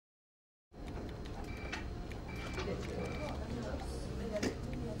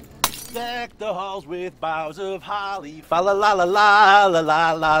Deck the halls with boughs of holly. Fa la la la la la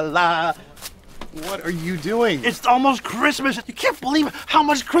la la la. What are you doing? It's almost Christmas. You can't believe how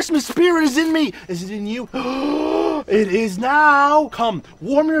much Christmas spirit is in me. Is it in you? It is now. Come,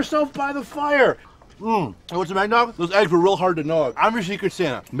 warm yourself by the fire. What's the Nog? Those eggs were real hard to nog. I'm your secret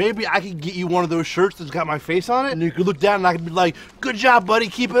Santa. Maybe I could get you one of those shirts that's got my face on it, and you could look down and I could be like, good job, buddy,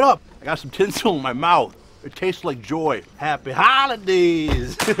 keep it up. I got some tinsel in my mouth. It tastes like joy. Happy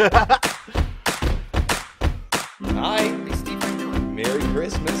holidays. Hi, hey Steve, how you doing? Merry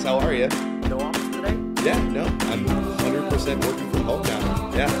Christmas, how are you? No office today? Yeah, no, I'm 100% working from home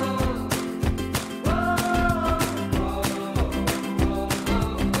now. Yeah.